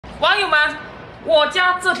网友们，我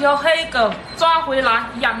家这条黑狗抓回来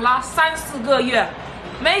养了3、4个月，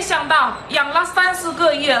没想到养了3、4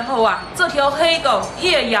个月后啊，这条黑狗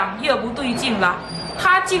越养越不对劲了。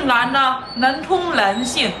它竟然呢能通人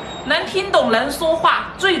性，能听懂人说话，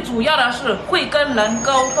最主要的是会跟人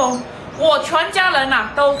沟通。我全家人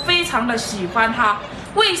啊都非常的喜欢它。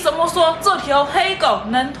为什么说这条黑狗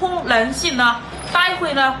能通人性呢？待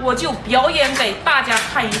会呢我就表演给大家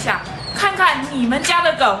看一下。看看你们家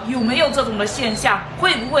的狗有没有这种的现象，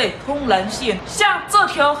会不会通人性？像这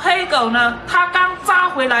条黑狗呢，它刚抓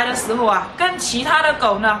回来的时候啊，跟其他的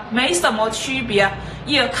狗呢没什么区别，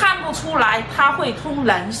也看不出来它会通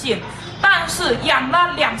人性。但是养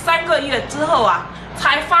了2、3个月之后啊，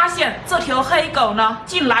才发现这条黑狗呢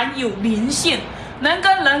竟然有灵性，能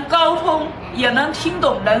跟人沟通，也能听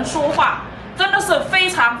懂人说话，真的是非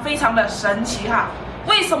常非常的神奇哈。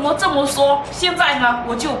为什么这么说？现在呢，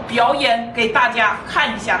我就表演给大家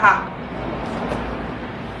看一下哈。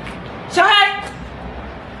小黑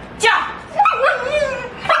叫，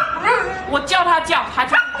我叫它叫，它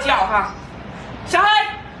就叫哈。小黑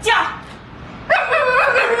叫，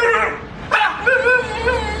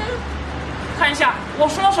看一下我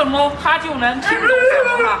说什么，它就能听懂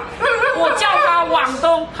什么哈。我叫它往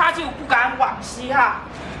东，它就不敢往西哈。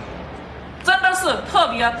真的是特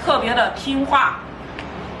别的听话。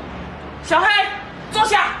小黑，坐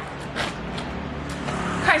下。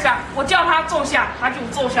看一下，我叫他坐下，他就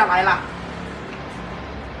坐下来了。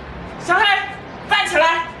小黑，站起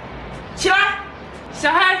来，起来。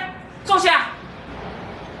小黑，坐下。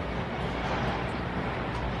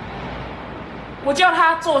我叫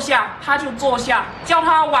他坐下，他就坐下；叫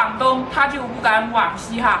他往东，他就不敢往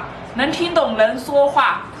西哈。能听懂人说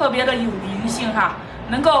话，特别的有灵性哈，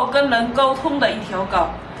能够跟人沟通的一条狗，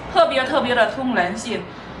特别的通人性。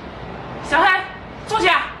小黑，坐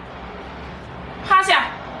下，趴下，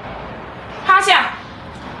趴下。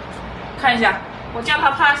看一下，我叫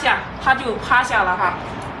他趴下，他就趴下了哈，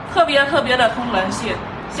特别的通人性。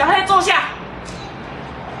小黑坐下，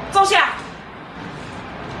坐下，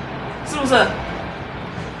是不是？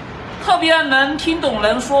特别能听懂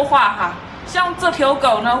人说话哈。像这条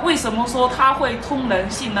狗呢，为什么说它会通人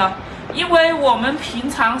性呢？因为我们平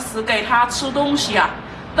常时给它吃东西啊，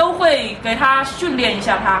都会给它训练一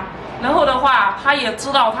下它。然后的话，他也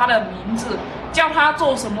知道他的名字，叫他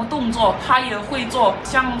做什么动作，他也会做。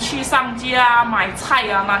像去上街啊、买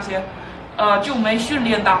菜啊那些，就没训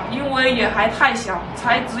练到，因为也还太小，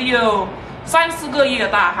才只有3、4个月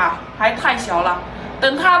大哈，还太小了。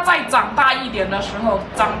等他再长大一点的时候，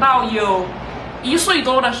长到有1岁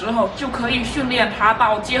多的时候，就可以训练他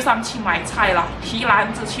到街上去买菜了，提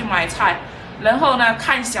篮子去买菜，然后呢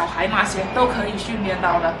看小孩那些都可以训练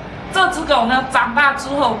到的。这只狗呢，长大之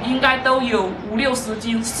后应该都有50、60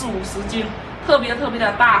斤、40、50斤，特别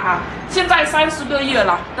的大哈。现在3、4个月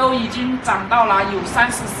了，都已经长到了有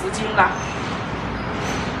30、40斤了。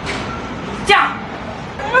这样，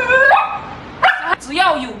只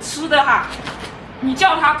要有吃的哈，你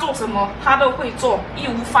叫它做什么，它都会做，义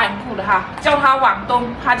无反顾的哈。叫它往东，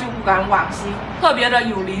它就不敢往西，特别的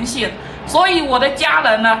有灵性。所以我的家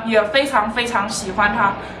人呢也非常喜欢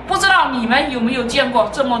它。不知道你们有没有见过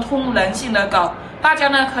这么通人性的狗？大家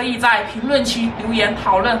呢可以在评论区留言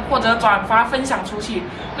讨论，或者转发分享出去，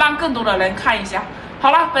让更多的人看一下。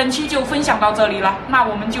好了，本期就分享到这里了，那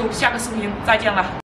我们就下个视频再见了。